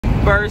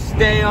First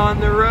day on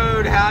the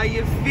road, how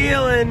you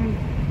feeling?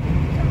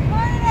 Good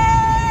morning!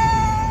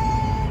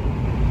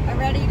 I'm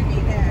ready to be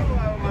there. Oh,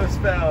 I almost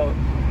fell.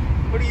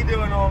 What are you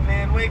doing, old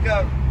man? Wake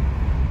up.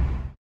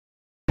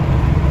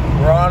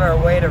 We're on our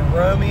way to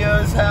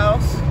Romeo's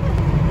house.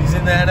 He's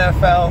in the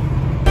NFL.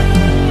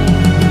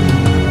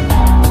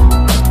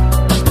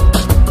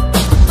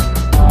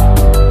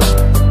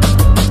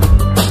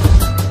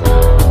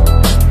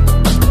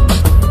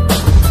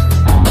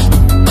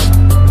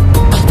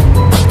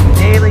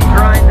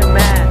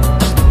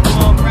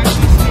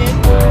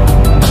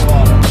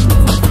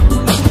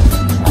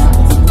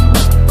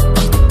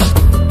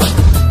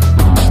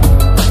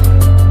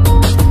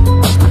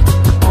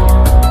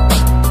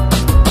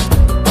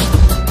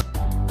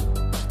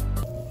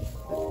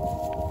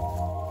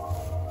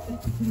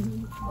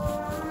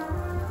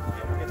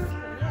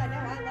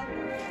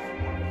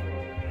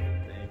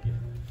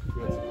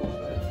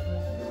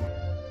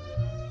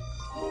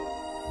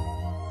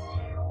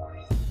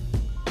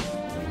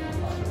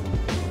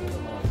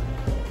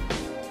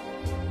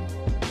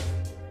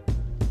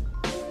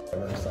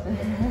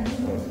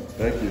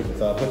 Thank you.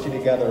 So I put you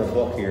together a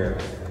book here.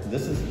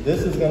 This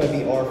is going to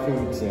be our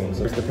food soon. So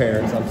there's the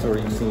parents. I'm sure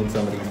you've seen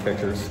some of these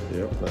pictures.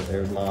 Yep. But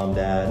there's mom,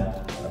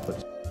 dad.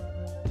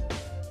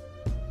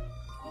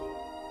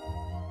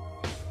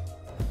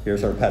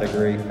 Here's her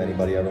pedigree, if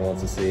anybody ever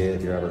wants to see it,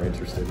 if you're ever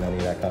interested in any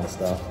of that kind of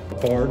stuff.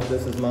 Card,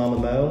 this is Mama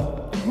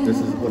Mo. This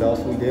is what else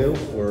we do.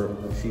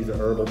 She's an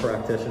herbal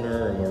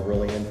practitioner, and we're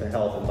really into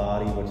health and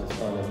body, which is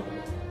kind of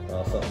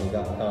something we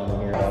got in common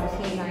here. I'm a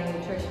canine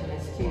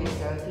nutritionist too,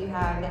 so if you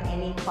have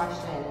any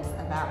questions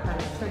about her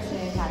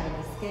nutrition, having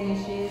any skin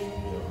issues,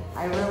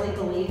 I really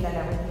believe that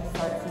everything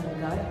starts in the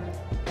gut.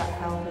 Gut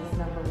health is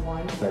number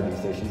one.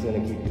 So she's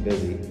going to keep you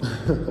busy,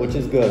 which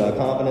is good. A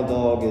confident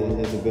dog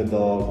is a good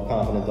dog. A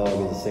confident dog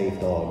is a safe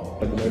dog.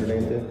 What did Notre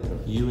Dame do?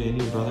 You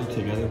and your brother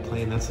together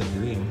playing, that's a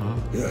dream, huh?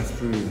 Yeah, it's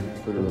pretty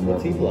remarkable.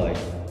 What's he play?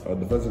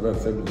 Defensive end,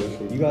 same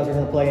position. You guys are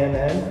going to play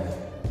end-to-end?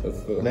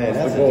 That's the goal.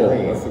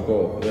 That's the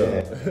goal.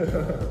 Yeah.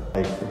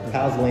 Like,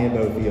 how's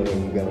Lambeau feel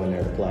when you go in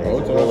there to play? Oh,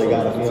 it's a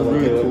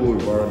really cool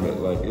environment.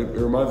 Like it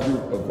reminds me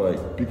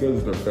of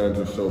because their fans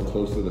are so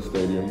close to the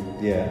stadium.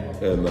 Yeah.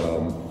 And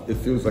it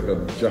feels like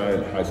a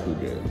giant high school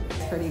game.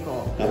 It's pretty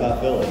cool. How about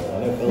Philly? I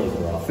know Philly's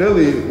rough.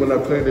 Philly, when I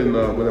played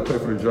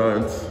for the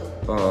Giants,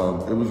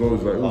 it was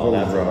always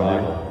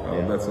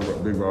rivalry. That's a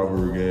big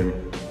rivalry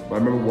game. I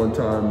remember one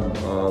time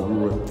we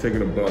were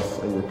taking a bus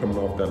and we were coming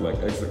off that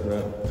exit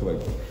ramp to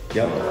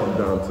come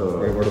down to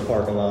where the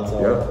parking lots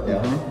are.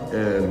 Yeah.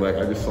 And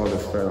I just saw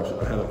this fan.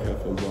 I had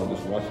headphones on,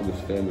 just watching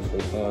this fan this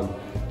whole time.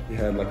 He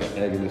had an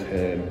egg in his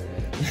hand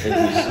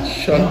and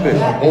just chucked it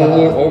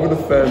over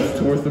the fence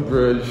towards the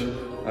bridge.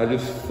 I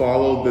just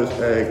followed this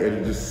egg and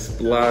it just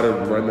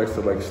splattered right next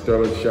to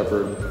Sterling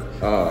Shepard.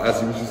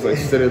 As he was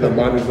just sitting there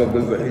minding his own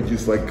business, he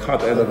just caught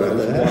the end of it and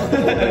just watched the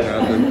whole thing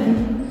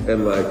happen.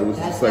 And it was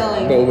just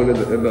bowling in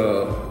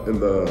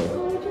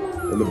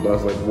the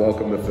bus,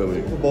 welcome to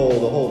Philly. Super Bowl,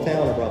 the whole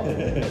town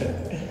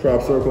erupted.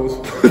 Crop circles.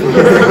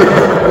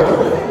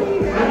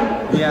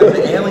 Yeah,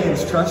 the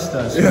aliens trust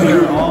us. Yeah.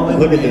 We're all in.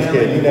 Look at this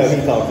kid, you know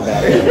he talked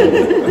about it.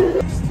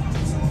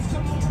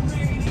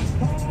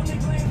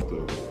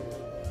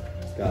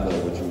 Got it.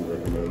 What you would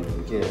recommend?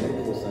 Yeah,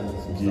 maybe we'll send you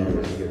some stuff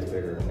as he gets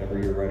bigger. Whenever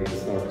you're ready to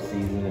start the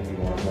season, if you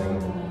want to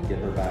get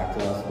her back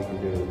to us, we can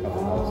do a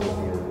couple months with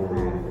you for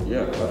you.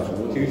 Yeah,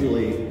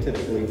 absolutely.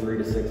 Typically 3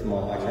 to 6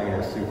 months. My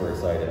trainer's super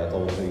excited. I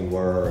told him who you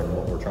were and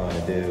what we're trying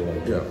to do.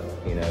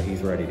 And,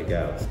 he's ready to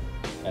go.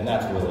 And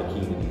that's really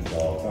key to these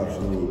dogs.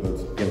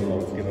 Absolutely. Give them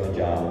a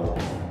job.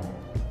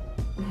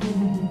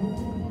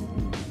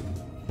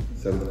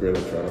 7th grade, I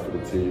tried out for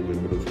the team.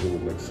 In middle school,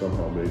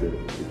 somehow made it,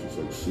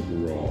 which is super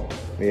raw.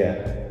 Yeah.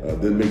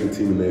 Didn't make the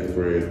team in 8th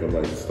grade,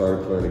 but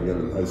started playing again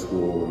in high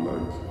school,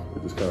 and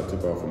it just kind of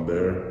took off from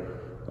there.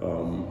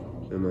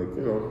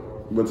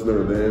 Went to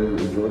Notre Dame,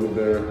 enjoyed it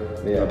there.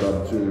 Got the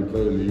opportunity to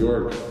play in New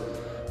York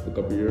for a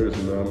couple years,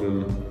 and now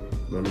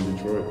I'm in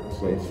Detroit.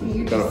 So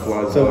it kind of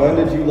flies by. So when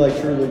did you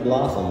truly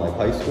blossom?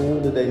 High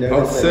school? Did they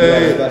notice? I'd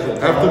say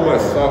after my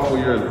sophomore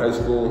year in high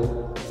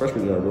school,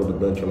 freshman year I rode the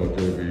bench on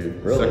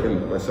JV. Really?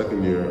 My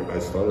second year I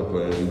started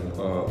playing,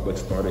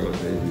 starting on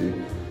JV,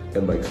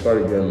 and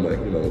started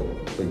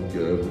getting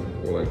good,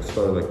 or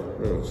started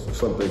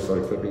something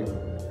started cooking,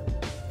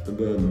 and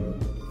then.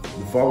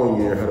 The following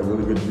year, had a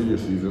really good junior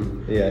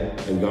season. Yeah.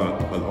 And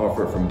got an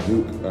offer from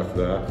Duke after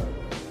that.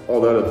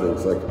 All the other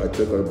things, I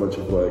took a bunch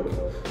of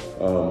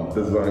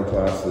design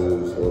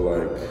classes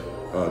or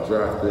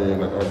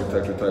drafting,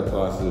 architecture type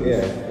classes.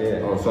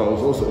 Yeah. So I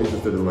was also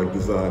interested in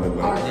design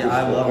and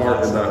I love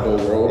art in that whole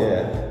world.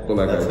 Yeah. But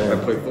I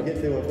played. What get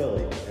to in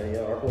Philly? Any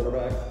our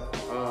quarterbacks?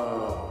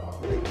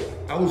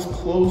 I was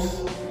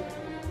close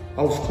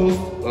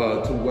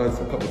to Wentz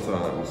a couple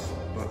times,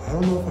 but I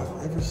don't know if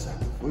I've ever sat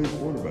before a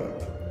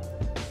quarterback.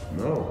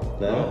 No.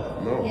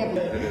 Yeah,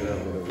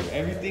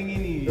 everything you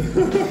need. Yeah,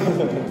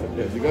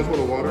 do you guys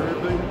want a water or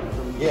anything?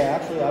 Yeah,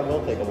 actually I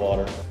will take a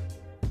water.